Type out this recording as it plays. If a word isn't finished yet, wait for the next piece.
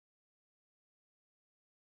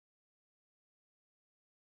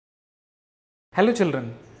Hello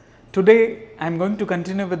children, today I am going to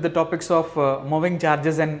continue with the topics of moving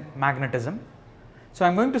charges and magnetism. So I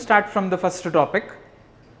am going to start from the first topic,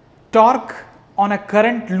 torque on a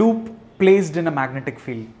current loop placed in a magnetic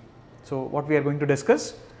field. So what we are going to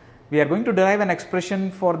discuss, we are going to derive an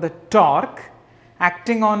expression for the torque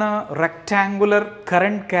acting on a rectangular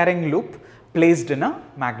current carrying loop placed in a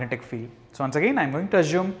magnetic field. So once again I am going to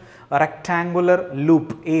assume a rectangular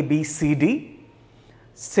loop ABCD.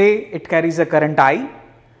 Say it carries a current I,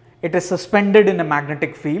 it is suspended in a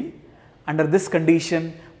magnetic field. Under this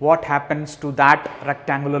condition, what happens to that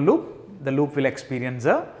rectangular loop? The loop will experience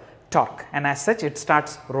a torque, and as such it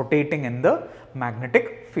starts rotating in the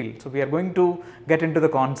magnetic field. So we are going to get into the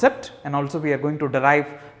concept, and also we are going to derive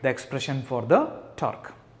the expression for the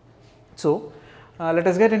torque. So let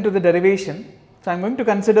us get into the derivation. So I am going to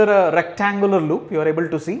consider a rectangular loop. You are able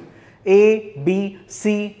to see A, B,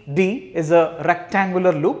 C, D is a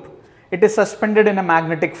rectangular loop. It is suspended in a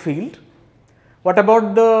magnetic field. What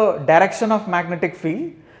about the direction of magnetic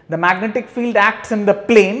field? The magnetic field acts in the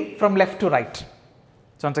plane from left to right.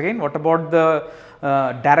 So once again, what about the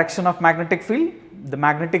direction of magnetic field? The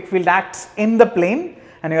magnetic field acts in the plane,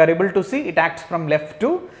 and you are able to see it acts from left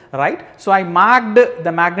to right. So I marked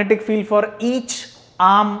the magnetic field for each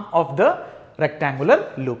arm of the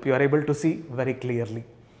rectangular loop. You are able to see very clearly.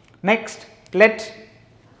 Next, let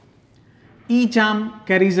each arm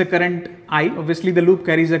carries a current I. Obviously, the loop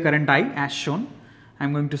carries a current I as shown. I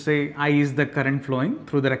am going to say I is the current flowing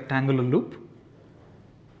through the rectangular loop.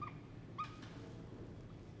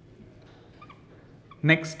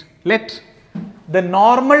 Next, let the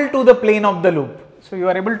normal to the plane of the loop. So you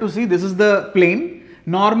are able to see this is the plane.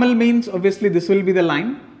 Normal means obviously this will be the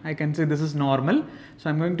line. I can say this is normal. So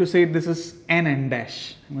I am going to say this is N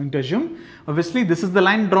dash. I am going to assume obviously this is the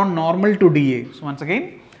line drawn normal to dA. So once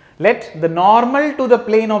again, let the normal to the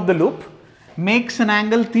plane of the loop makes an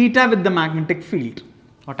angle theta with the magnetic field.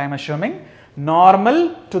 What I am assuming,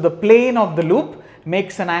 normal to the plane of the loop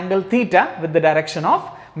makes an angle theta with the direction of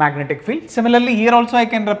magnetic field. Similarly, here also I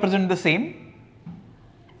can represent the same.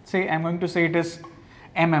 Say I am going to say it is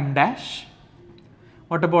dash.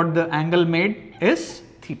 What about the angle made is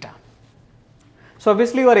theta. So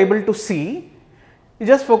obviously you are able to see, you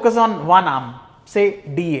just focus on one arm, say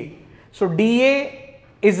dA. So dA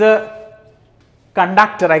is a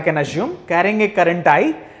conductor, I can assume, carrying a current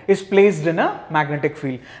I, is placed in a magnetic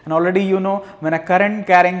field. And already you know, when a current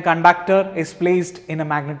carrying conductor is placed in a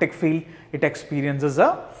magnetic field, it experiences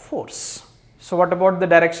a force. So what about the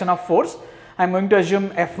direction of force? I am going to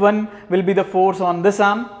assume F1 will be the force on this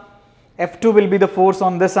arm, F2 will be the force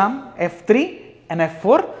on this arm, F3 and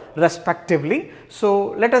F4 respectively. So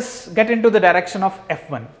let us get into the direction of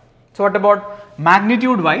F1. So what about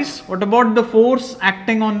magnitude wise? What about the force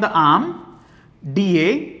acting on the arm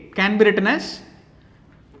dA can be written as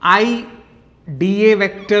I dA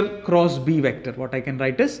vector cross B vector. What I can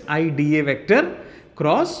write is I dA vector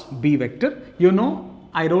cross B vector. You know,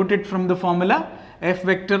 I wrote it from the formula F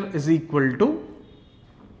vector is equal to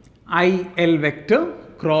IL vector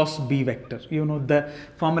cross B vector. You know the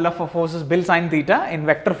formula for force is Bill sin theta. In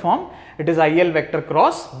vector form it is IL vector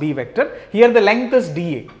cross B vector. Here the length is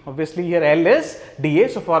dA. Obviously here L is dA.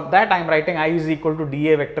 So for that I am writing I is equal to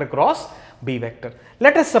dA vector cross B vector.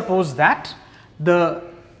 Let us suppose that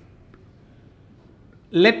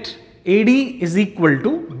let AD is equal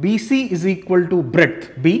to BC is equal to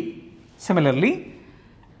breadth B. Similarly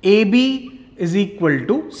AB is equal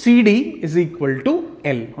to CD is equal to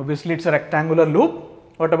L. Obviously it is a rectangular loop.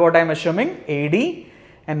 What about I am assuming AD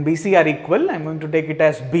and BC are equal, I am going to take it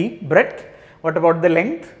as B breadth. What about the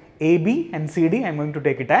length AB and CD, I am going to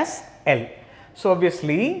take it as L. So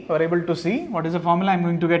obviously you are able to see what is the formula I am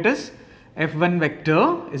going to get is F1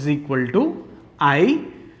 vector is equal to I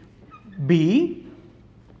B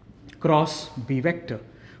cross B vector.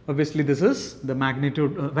 Obviously this is the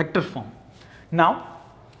magnitude vector form. Now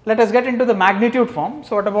let us get into the magnitude form.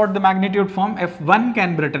 So what about the magnitude form? F1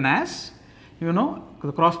 can be written as, you know,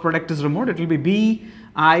 the cross product is removed, it will be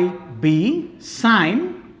BIB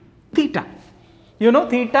sine theta. You know,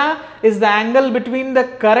 theta is the angle between the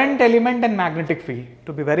current element and magnetic field.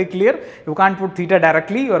 To be very clear, you can't put theta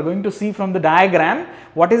directly, you are going to see from the diagram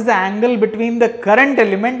what is the angle between the current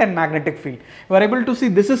element and magnetic field. You are able to see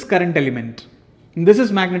this is current element, this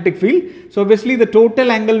is magnetic field. So obviously the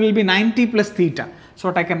total angle will be 90 plus theta. So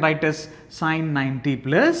what I can write is sine 90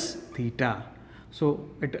 plus theta. So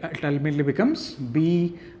it ultimately becomes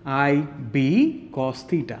BIB cos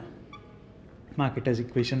theta. Mark it as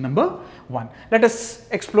equation number 1. Let us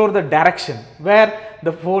explore the direction where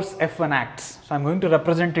the force F1 acts. So I am going to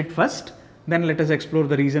represent it first, then let us explore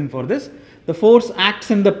the reason for this. The force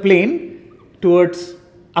acts in the plane towards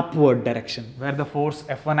upward direction. Where the force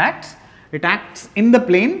F1 acts, it acts in the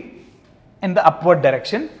plane in the upward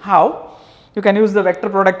direction. How? You can use the vector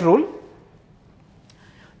product rule.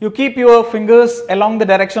 You keep your fingers along the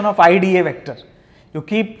direction of IDA vector. You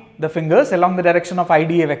keep the fingers along the direction of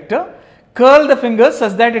IDA vector. Curl the fingers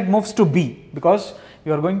such that it moves to B, because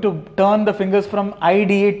you are going to turn the fingers from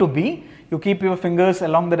IDA to B. You keep your fingers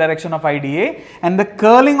along the direction of IDA and the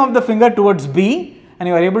curling of the finger towards B, and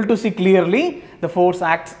you are able to see clearly the force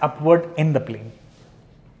acts upward in the plane.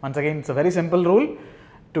 Once again, it's a very simple rule.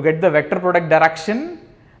 To get the vector product direction,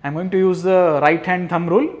 I am going to use the right hand thumb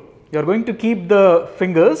rule. You are going to keep the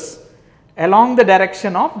fingers along the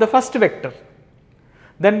direction of the first vector.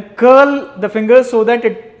 Then curl the fingers so that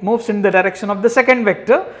it moves in the direction of the second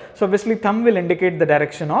vector. So obviously thumb will indicate the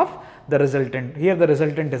direction of the resultant. Here the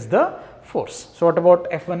resultant is the force. So what about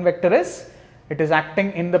F1 vector is? It is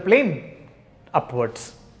acting in the plane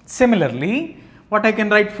upwards. Similarly, what I can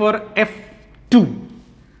write for F2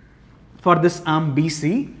 for this arm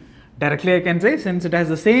BC, directly I can say, since it has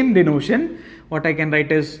the same denotation, what I can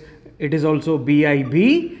write is, it is also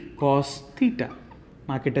BIB cos theta.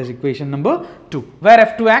 Mark it as equation number 2. Where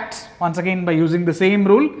F2 acts, once again by using the same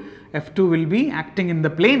rule, F2 will be acting in the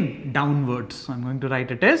plane downwards. So I am going to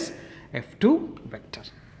write it as F2 vector.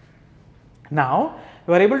 Now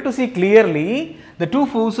you are able to see clearly the two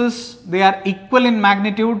forces, they are equal in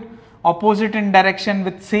magnitude, opposite in direction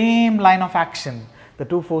with same line of action. The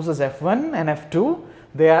two forces F1 and F2,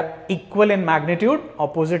 they are equal in magnitude,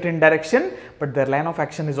 opposite in direction, but their line of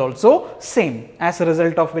action is also same. As a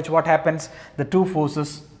result of which, what happens? The two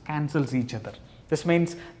forces cancels each other. This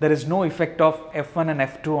means there is no effect of F1 and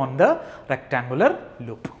F2 on the rectangular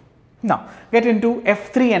loop. Now get into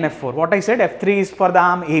F3 and F4. What I said, F3 is for the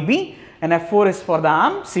arm AB and F4 is for the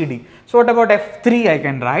arm CD. So what about F3? I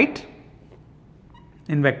can write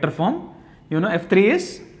in vector form. You know F3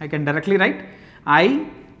 is, I can directly write, I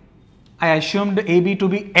assumed AB to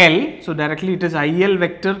be L, so directly it is IL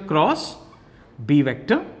vector cross B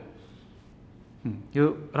vector.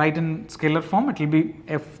 You write in scalar form, it will be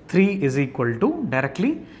F3 is equal to, directly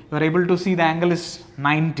you are able to see the angle is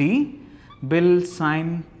 90, Bill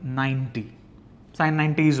sine 90, sine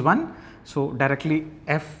 90 is 1, so directly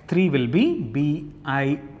F3 will be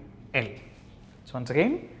BIL. So once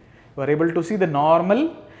again you are able to see the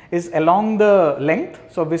normal is along the length,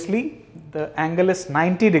 so obviously the angle is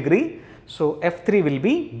 90 degree. So F3 will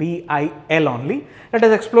be BIL only. Let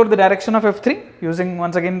us explore the direction of F3 using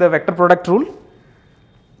once again the vector product rule.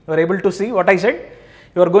 You are able to see what I said.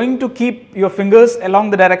 You are going to keep your fingers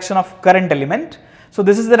along the direction of current element. So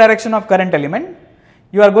this is the direction of current element.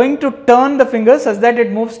 You are going to turn the fingers such that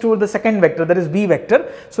it moves to the second vector, that is B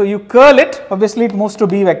vector. So you curl it, obviously it moves to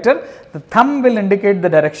B vector. The thumb will indicate the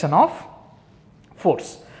direction of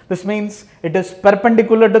force. This means it is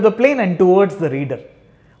perpendicular to the plane and towards the reader.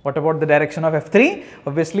 What about the direction of F3?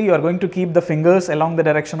 Obviously you are going to keep the fingers along the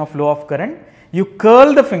direction of flow of current. You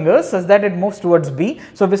curl the fingers such that it moves towards B.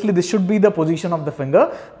 So obviously this should be the position of the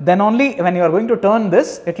finger. Then only when you are going to turn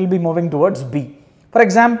this, it will be moving towards B. For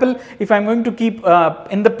example, if I am going to keep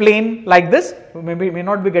in the plane like this, maybe may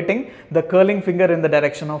not be getting the curling finger in the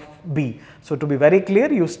direction of B. So to be very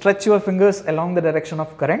clear, you stretch your fingers along the direction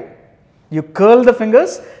of current. You curl the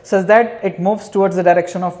fingers such that it moves towards the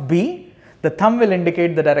direction of B. The thumb will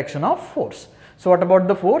indicate the direction of force. So what about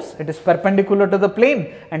the force? It is perpendicular to the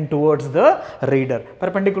plane and towards the reader.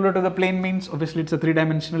 Perpendicular to the plane means obviously it's a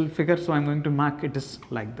three-dimensional figure, so I am going to mark it as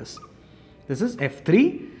like this. This is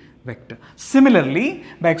F3 vector. Similarly,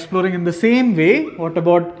 by exploring in the same way, what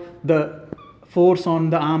about the force on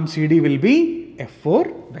the arm CD will be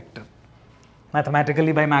F4 vector.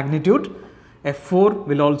 Mathematically by magnitude, F4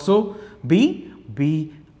 will also be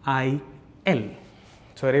BIL.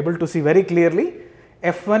 So you are able to see very clearly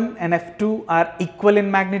F1 and F2 are equal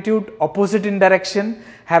in magnitude, opposite in direction,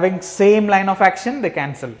 having same line of action, they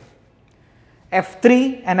cancel.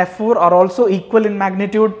 F3 and F4 are also equal in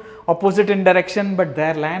magnitude, opposite in direction, but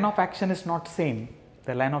their line of action is not same.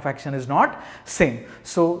 Their line of action is not same.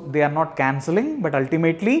 So they are not cancelling, but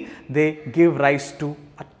ultimately they give rise to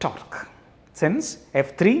a torque. Since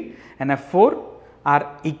F3 and F4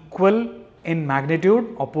 are equal in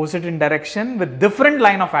magnitude, opposite in direction with different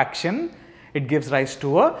line of action, it gives rise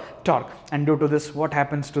to a torque. And due to this, what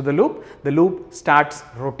happens to the loop? The loop starts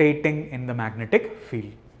rotating in the magnetic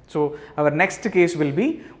field. So our next case will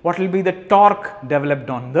be what will be the torque developed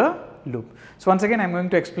on the loop. So once again I am going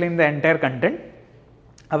to explain the entire content.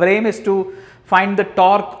 Our aim is to find the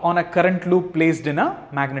torque on a current loop placed in a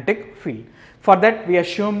magnetic field. For that we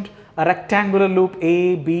assumed a rectangular loop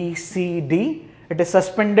A, B, C, D. It is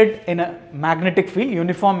suspended in a magnetic field,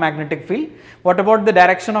 uniform magnetic field. What about the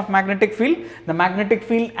direction of magnetic field? The magnetic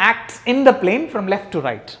field acts in the plane from left to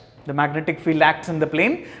right. The magnetic field acts in the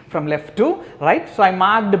plane from left to right. So, I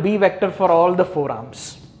marked B vector for all the 4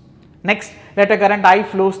 arms. Next, let a current I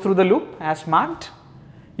flows through the loop as marked.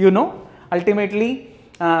 You know, ultimately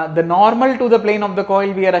the normal to the plane of the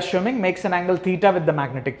coil we are assuming makes an angle theta with the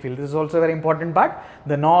magnetic field. This is also a very important part.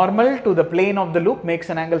 The normal to the plane of the loop makes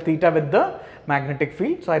an angle theta with the magnetic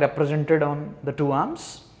field. So, I represented on the 2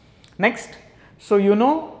 arms. Next, so you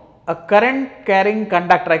know a current carrying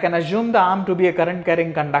conductor, I can assume the arm to be a current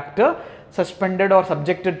carrying conductor suspended or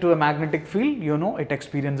subjected to a magnetic field, you know it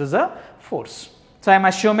experiences a force. So, I am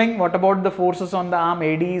assuming what about the forces on the arm?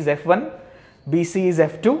 AD is F1, BC is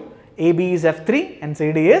F2, AB is F3 and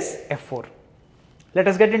CD is F4. Let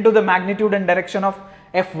us get into the magnitude and direction of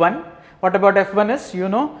F1. What about F1 is, you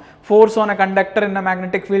know, force on a conductor in a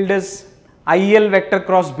magnetic field is IL vector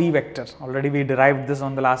cross B vector. Already we derived this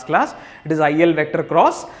on the last class. It is IL vector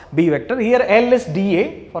cross B vector. Here L is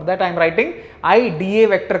dA. For that I am writing I dA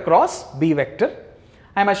vector cross B vector.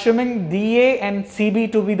 I am assuming dA and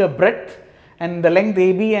CB to be the breadth and the length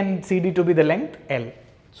AB and CD to be the length L.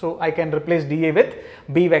 So, I can replace dA with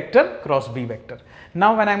B vector cross B vector.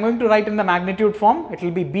 Now, when I am going to write in the magnitude form, it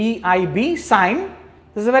will be BIB sine,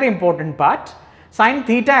 this is a very important part, sine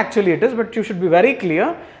theta actually it is, but you should be very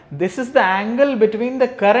clear, this is the angle between the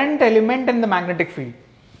current element and the magnetic field.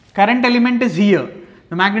 Current element is here,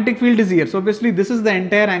 the magnetic field is here. So, obviously, this is the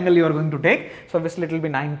entire angle you are going to take. So, obviously, it will be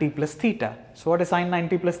 90 plus theta. So, what is sine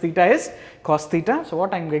 90 plus theta is cos theta. So,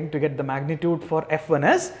 what I am going to get the magnitude for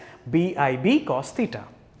F1 is BIB cos theta.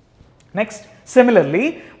 Next,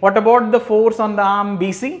 similarly, what about the force on the arm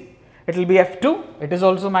BC? It will be F2, it is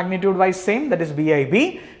also magnitude wise same, that is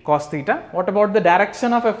BIB cos theta. What about the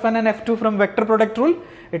direction of F1 and F2 from vector product rule?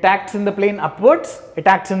 It acts in the plane upwards, it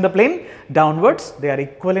acts in the plane downwards, they are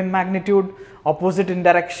equal in magnitude, opposite in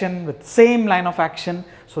direction with same line of action,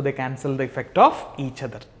 so they cancel the effect of each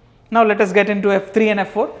other. Now, let us get into F3 and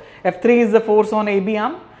F4. F3 is the force on AB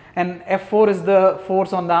arm and F4 is the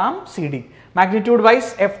force on the arm CD. Magnitude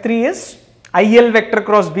wise F3 is IL vector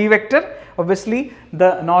cross B vector. Obviously,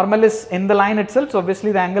 the normal is in the line itself. So,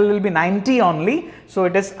 obviously, the angle will be 90 only. So,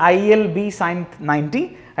 it is ILB sin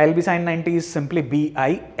 90. ILB sin 90 is simply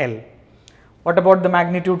BIL. What about the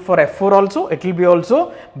magnitude for F4 also? It will be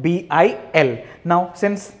also BIL. Now,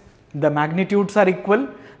 since the magnitudes are equal,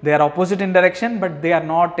 they are opposite in direction, but they are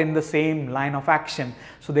not in the same line of action.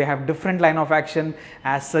 So, they have different line of action.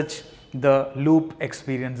 As such, the loop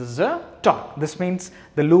experiences a torque. This means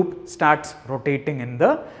the loop starts rotating in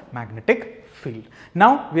the magnetic field.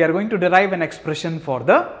 Now, we are going to derive an expression for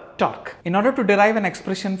the torque. In order to derive an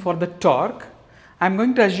expression for the torque, I am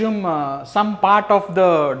going to assume some part of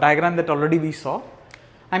the diagram that already we saw.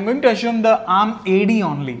 I am going to assume the arm AD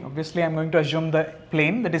only. Obviously, I am going to assume the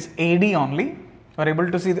plane that is AD only. You are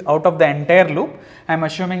able to see out of the entire loop, I am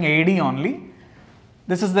assuming AD only.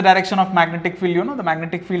 This is the direction of magnetic field, you know, the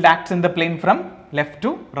magnetic field acts in the plane from left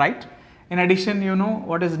to right. In addition, you know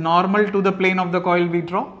what is normal to the plane of the coil we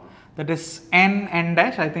draw, that is N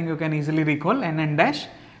dash, I think you can easily recall N dash.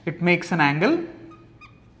 It makes an angle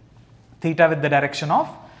theta with the direction of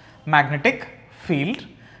magnetic field.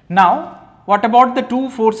 Now, what about the two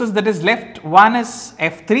forces that is left? One is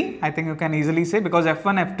F3, I think you can easily say, because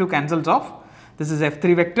F1, F2 cancels off. This is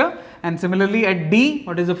F3 vector, and similarly at D,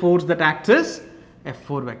 what is the force that acts as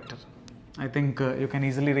F4 vector? I think you can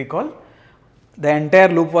easily recall. The entire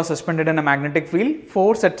loop was suspended in a magnetic field.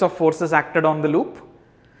 4 sets of forces acted on the loop.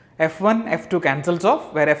 F1, F2 cancels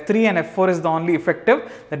off, where F3 and F4 is the only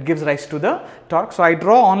effective that gives rise to the torque. So, I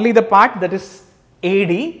draw only the part that is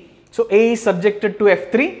AD. So, A is subjected to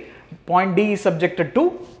F3, point D is subjected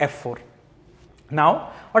to F4.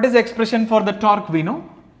 Now, what is the expression for the torque we know?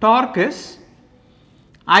 Torque is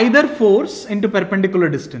either force into perpendicular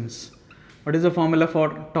distance. What is the formula for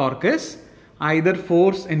torque is either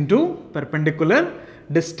force into perpendicular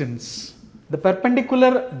distance. The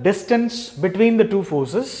perpendicular distance between the two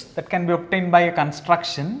forces that can be obtained by a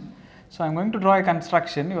construction. So, I am going to draw a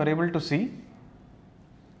construction, you are able to see.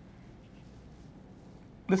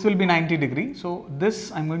 This will be 90 degree. So,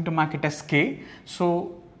 this I am going to mark it as K.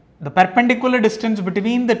 So, the perpendicular distance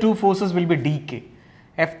between the two forces will be dk.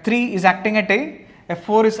 F3 is acting at A,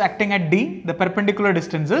 F4 is acting at D, the perpendicular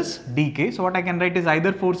distance is dk. So, what I can write is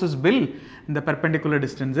either force is Bill and the perpendicular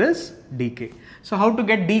distance is dk. So, how to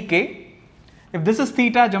get dk? If this is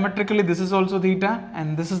theta, geometrically this is also theta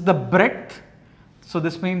and this is the breadth. So,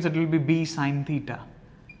 this means it will be B sin theta.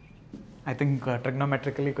 I think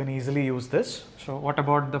trigonometrically you can easily use this. So, what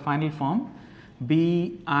about the final form?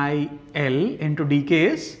 BIL into dk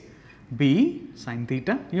is B sin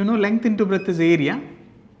theta. You know length into breadth is area.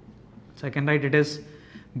 So I can write it as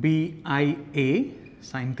BIA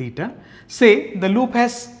sin theta. Say the loop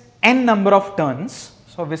has n number of turns.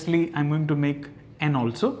 So obviously I am going to make n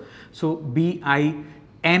also. So BINA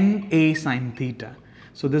sin theta.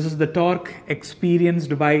 So this is the torque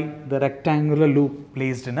experienced by the rectangular loop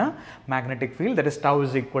placed in a magnetic field, that is tau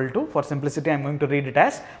is equal to, for simplicity I am going to read it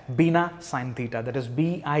as BINA sin theta, that is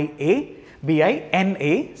BINA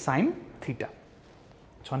sin theta.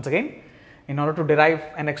 So once again, in order to derive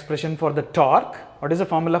an expression for the torque, what is the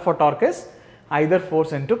formula for torque is either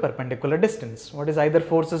force into perpendicular distance. What is either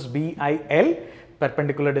force is BIL,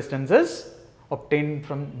 perpendicular distance is obtained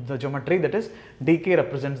from the geometry, that is dk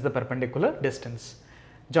represents the perpendicular distance.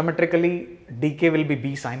 Geometrically dk will be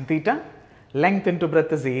B sin theta, length into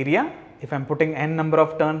breadth is area. If I am putting n number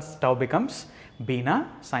of turns, tau becomes BINA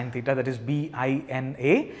sin theta, that is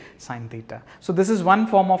BINA sin theta. So this is one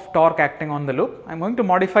form of torque acting on the loop. I am going to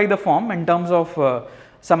modify the form in terms of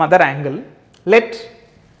some other angle. Let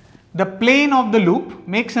the plane of the loop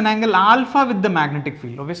makes an angle alpha with the magnetic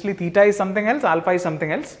field. Obviously theta is something else, alpha is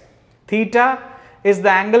something else. Theta is the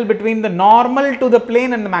angle between the normal to the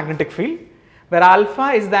plane and the magnetic field, where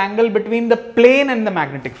alpha is the angle between the plane and the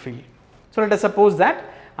magnetic field. So let us suppose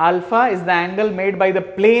that alpha is the angle made by the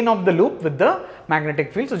plane of the loop with the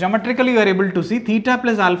magnetic field. So geometrically you are able to see theta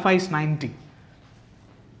plus alpha is 90.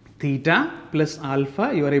 Theta plus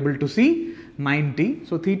alpha you are able to see 90.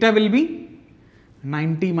 So theta will be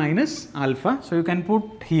 90 minus alpha. So you can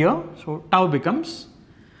put here, so tau becomes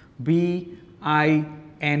BINA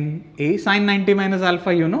sin 90 minus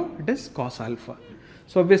alpha, you know it is cos alpha.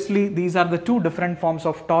 So obviously these are the two different forms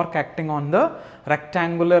of torque acting on the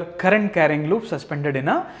rectangular current carrying loop suspended in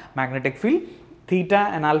a magnetic field. Theta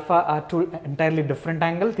and alpha are two entirely different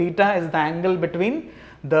angles. Theta is the angle between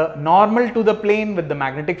the normal to the plane with the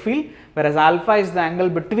magnetic field, whereas alpha is the angle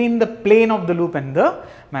between the plane of the loop and the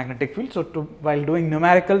magnetic field. So while doing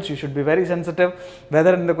numericals, you should be very sensitive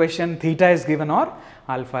whether in the question theta is given or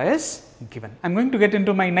alpha is given. I am going to get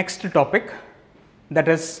into my next topic, that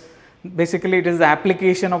is basically it is the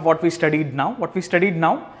application of what we studied now. What we studied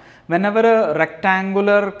now, whenever a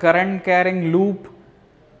rectangular current carrying loop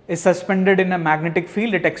is suspended in a magnetic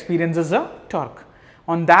field, it experiences a torque.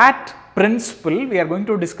 On that principle, we are going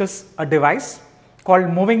to discuss a device called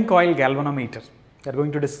moving coil galvanometer. We are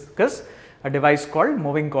going to discuss a device called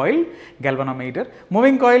moving coil galvanometer.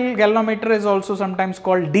 Moving coil galvanometer is also sometimes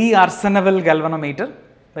called D'Arsonval galvanometer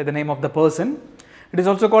by the name of the person. It is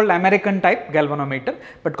also called American type galvanometer,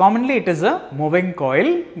 but commonly it is a moving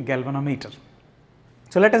coil galvanometer.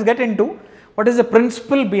 So let us get into what is the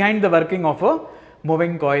principle behind the working of a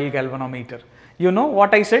moving coil galvanometer. You know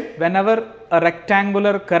what I said, whenever a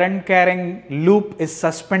rectangular current carrying loop is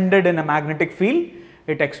suspended in a magnetic field,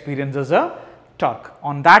 it experiences a torque.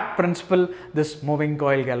 On that principle, this moving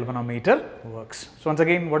coil galvanometer works. So once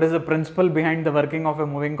again, what is the principle behind the working of a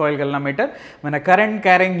moving coil galvanometer? When a current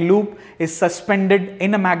carrying loop is suspended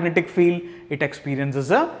in a magnetic field, it experiences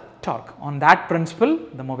a torque. On that principle,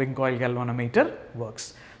 the moving coil galvanometer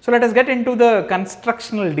works. So let us get into the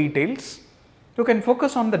constructional details. You can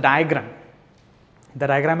focus on the diagram. The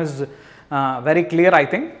diagram is very clear, I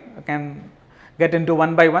think. I can get into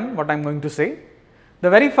one by one what I am going to say. The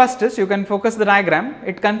very first is, you can focus the diagram.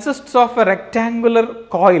 It consists of a rectangular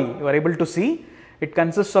coil. You are able to see it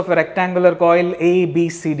consists of a rectangular coil A, B,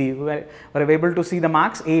 C, D. We are able to see the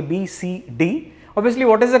marks A, B, C, D. Obviously,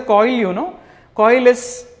 what is a coil? You know, coil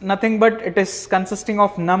is nothing but it is consisting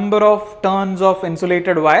of number of turns of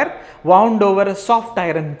insulated wire wound over a soft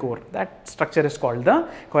iron core. That structure is called the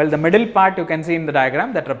coil. The middle part you can see in the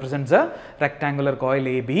diagram, that represents a rectangular coil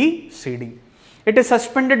A, B, C, D. It is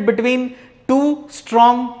suspended between two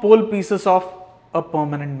strong pole pieces of a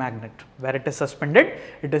permanent magnet. Where it is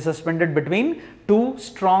suspended between two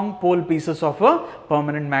strong pole pieces of a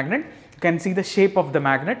permanent magnet. You can see the shape of the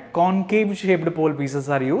magnet. Concave shaped pole pieces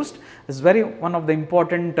are used. This is one of the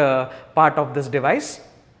important part of this device.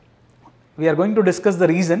 We are going to discuss the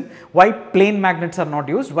reason why plane magnets are not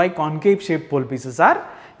used, why concave shaped pole pieces are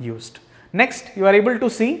used. Next, you are able to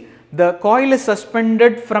see the coil is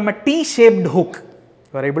suspended from a T-shaped hook.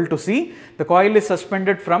 You are able to see the coil is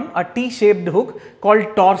suspended from a T-shaped hook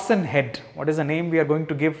called torsion head. What is the name we are going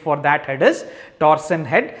to give for that head is torsion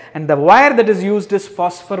head, and the wire that is used is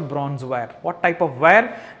phosphor bronze wire. What type of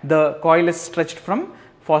wire? The coil is stretched from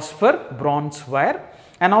phosphor bronze wire,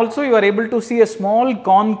 and also you are able to see a small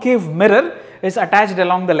concave mirror is attached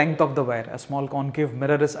along the length of the wire. A small concave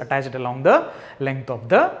mirror is attached along the length of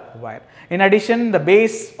the wire. In addition, the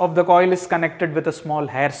base of the coil is connected with a small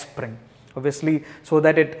hairspring. Obviously, so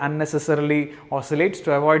that it unnecessarily oscillates,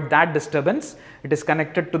 to avoid that disturbance, it is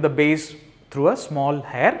connected to the base through a small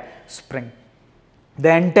hair spring. The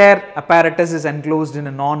entire apparatus is enclosed in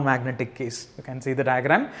a non-magnetic case. You can see the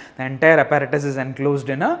diagram. The entire apparatus is enclosed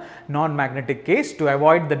in a non-magnetic case to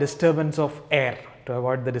avoid the disturbance of air.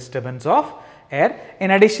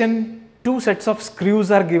 In addition, two sets of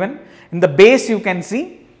screws are given. In the base, you can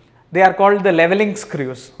see they are called the leveling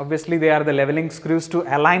screws. Obviously, they are the leveling screws to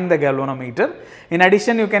align the galvanometer. In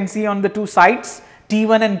addition, you can see on the two sides,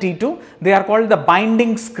 T1 and T2, they are called the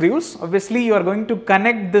binding screws. Obviously, you are going to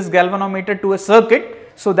connect this galvanometer to a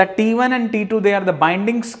circuit. So, that T1 and T2, they are the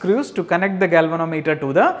binding screws to connect the galvanometer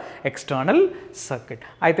to the external circuit.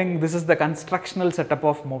 I think this is the constructional setup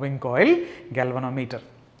of moving coil galvanometer.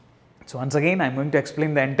 So, once again, I am going to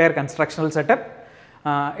explain the entire constructional setup.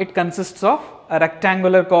 It consists of a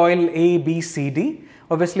rectangular coil ABCD.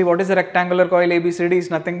 Obviously, what is a rectangular coil ABCD is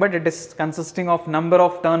nothing but it is consisting of number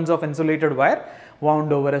of turns of insulated wire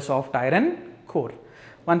wound over a soft iron core.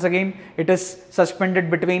 Once again, it is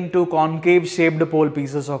suspended between two concave shaped pole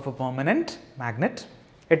pieces of a permanent magnet.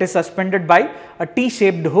 It is suspended by a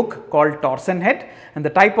T-shaped hook called torsion head, and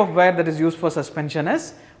the type of wire that is used for suspension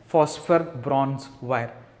is phosphor bronze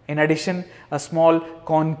wire. In addition, a small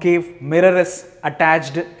concave mirror is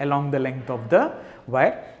attached along the length of the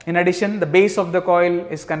wire. In addition, the base of the coil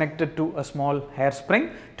is connected to a small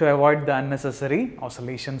hairspring to avoid the unnecessary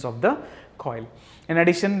oscillations of the coil. In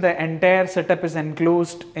addition, the entire setup is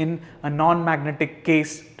enclosed in a non-magnetic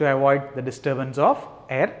case to avoid the disturbance of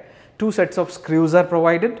air. Two sets of screws are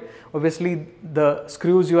provided. Obviously, the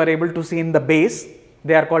screws you are able to see in the base,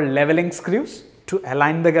 they are called leveling screws to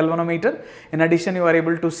align the galvanometer. In addition, you are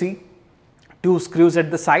able to see two screws at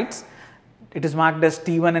the sides. It is marked as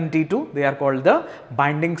T1 and T2. They are called the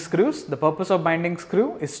binding screws. The purpose of binding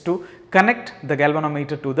screw is to connect the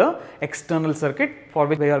galvanometer to the external circuit, for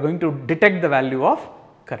which we are going to detect the value of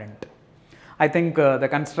current. I think the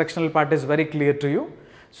constructional part is very clear to you.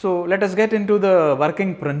 So, let us get into the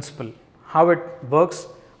working principle, how it works.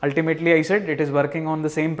 Ultimately, I said it is working on the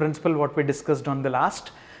same principle what we discussed on the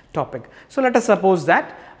last topic. So, let us suppose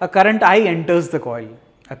that a current I enters the coil.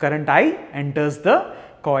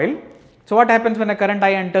 So, what happens when a current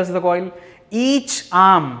I enters the coil? Each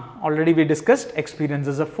arm, already we discussed,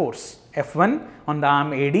 experiences a force. F1 on the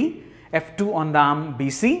arm AD, F2 on the arm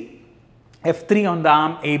BC, F3 on the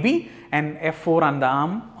arm AB, and F4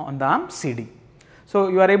 on the arm CD. So,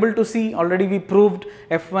 you are able to see, already we proved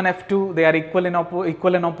F1, F2, they are equal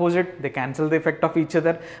and opposite, they cancel the effect of each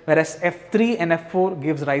other, whereas F3 and F4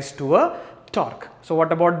 gives rise to a torque. So,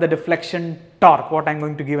 what about the deflection torque? What I am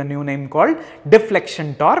going to give a new name called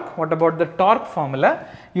deflection torque. What about the torque formula?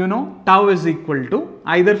 You know, tau is equal to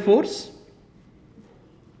either force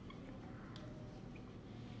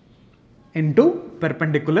into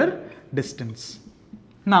perpendicular distance.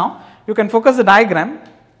 Now, you can focus the diagram.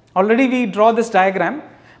 Already we draw this diagram,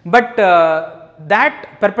 but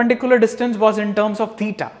that perpendicular distance was in terms of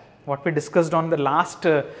theta. What we discussed on the last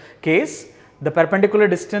case, the perpendicular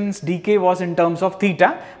distance dk was in terms of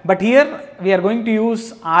theta, but here we are going to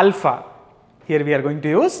use alpha.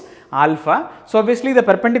 So, obviously the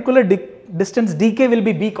perpendicular distance dk will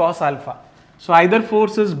be b cos alpha. So, either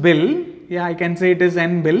force is Bill, I can say it is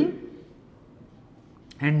n Bill,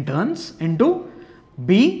 n turns into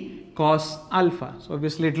b cos alpha. So,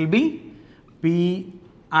 obviously it will be b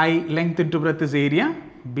I length into breadth is area,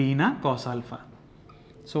 b na cos alpha.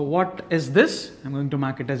 So, what is this? I am going to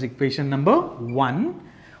mark it as equation number 1.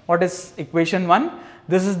 What is equation 1?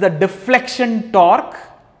 This is the deflection torque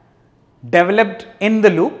developed in the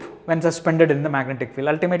loop when suspended in the magnetic field.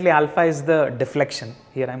 Ultimately, alpha is the deflection.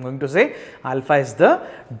 Here I am going to say alpha is the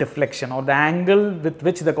deflection, or the angle with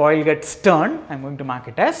which the coil gets turned. I am going to mark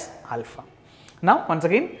it as alpha. Now, once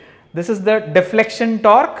again, this is the deflection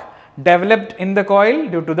torque developed in the coil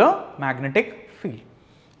due to the magnetic field.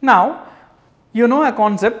 Now, you know a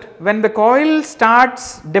concept, when the coil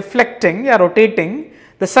starts deflecting or rotating,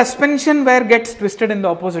 the suspension wire gets twisted in the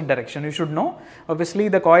opposite direction. You should know, obviously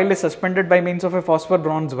the coil is suspended by means of a phosphor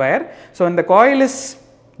bronze wire. So, when the coil is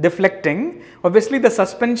deflecting, obviously the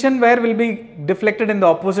suspension wire will be deflected in the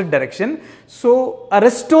opposite direction. So, a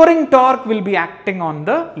restoring torque will be acting on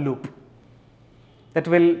the loop that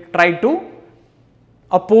will try to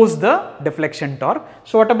oppose the deflection torque.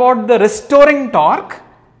 So, what about the restoring torque?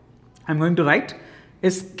 I am going to write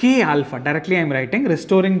is K alpha. Directly I am writing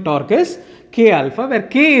restoring torque is K alpha, where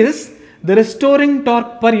K is the restoring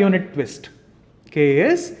torque per unit twist. K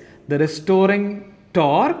is the restoring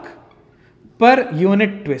torque per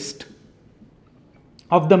unit twist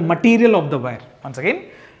of the material of the wire. Once again,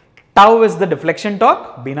 Tau is the deflection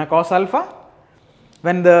torque, beta cos alpha.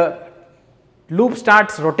 When the loop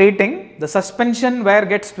starts rotating, the suspension wire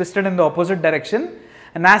gets twisted in the opposite direction,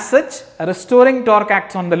 and as such a restoring torque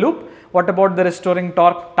acts on the loop. What about the restoring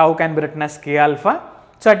torque? Tau can be written as K alpha.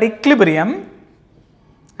 So at equilibrium,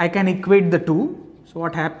 I can equate the two. So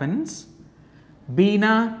what happens?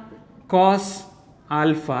 Beta cos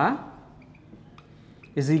alpha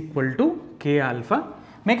is equal to K alpha.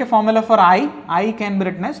 Make a formula for I can be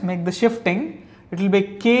written as, make the shifting, it will be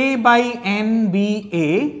K by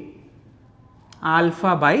NBA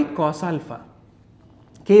alpha by cos alpha.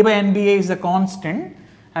 K by NBA is a constant.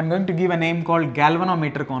 I am going to give a name called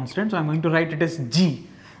galvanometer constant. So I am going to write it as G.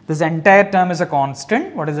 This entire term is a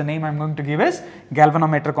constant. What is the name I am going to give as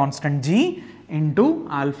galvanometer constant G into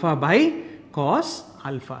alpha by cos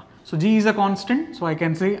alpha. So G is a constant. So I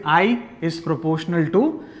can say I is proportional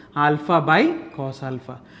to alpha by cos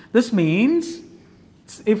alpha. This means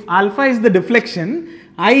if alpha is the deflection,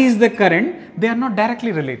 I is the current, they are not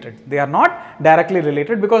directly related. They are not directly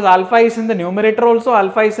related because alpha is in the numerator also,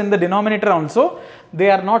 alpha is in the denominator also.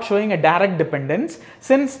 They are not showing a direct dependence.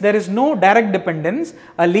 Since there is no direct dependence,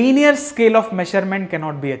 a linear scale of measurement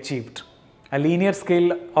cannot be achieved. A linear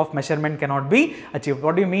scale of measurement cannot be achieved.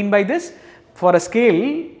 What do you mean by this? For a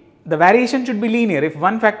scale, the variation should be linear. If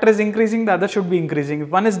one factor is increasing, the other should be increasing. If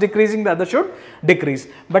one is decreasing, the other should decrease.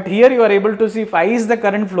 But here you are able to see if I is the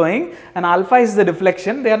current flowing and alpha is the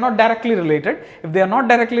deflection, they are not directly related. If they are not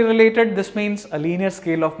directly related, this means a linear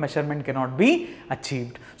scale of measurement cannot be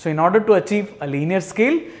achieved. So in order to achieve a linear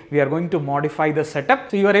scale, we are going to modify the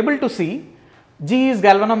setup. So you are able to see G is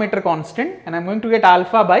galvanometer constant and I am going to get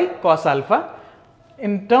alpha by cos alpha.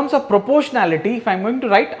 In terms of proportionality, if I am going to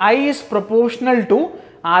write I is proportional to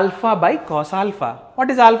alpha by cos alpha.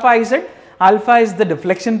 What is alpha? I said alpha is the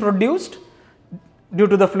deflection produced due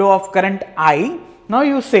to the flow of current I. Now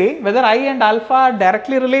you say whether I and alpha are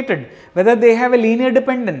directly related, whether they have a linear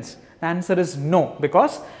dependence. The answer is no,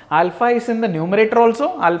 because alpha is in the numerator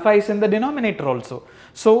also, alpha is in the denominator also.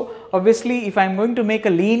 So obviously if I am going to make a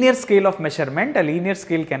linear scale of measurement, a linear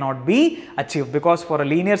scale cannot be achieved, because for a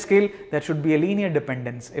linear scale there should be a linear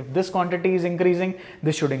dependence. If this quantity is increasing,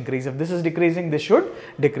 this should increase. If this is decreasing, this should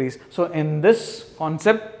decrease. So in this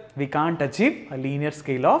concept we can't achieve a linear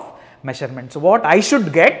scale of measurement. So what I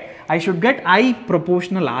should get? I should get I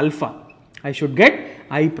proportional alpha. I should get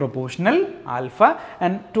I proportional alpha,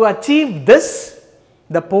 and to achieve this,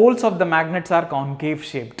 the poles of the magnets are concave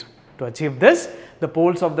shaped. To achieve this, the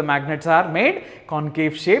poles of the magnets are made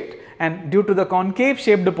concave shaped, and due to the concave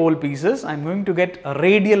shaped pole pieces, I am going to get a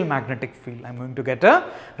radial magnetic field. I am going to get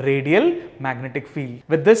a radial magnetic field.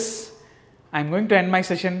 With this, I am going to end my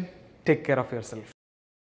session. Take care of yourself.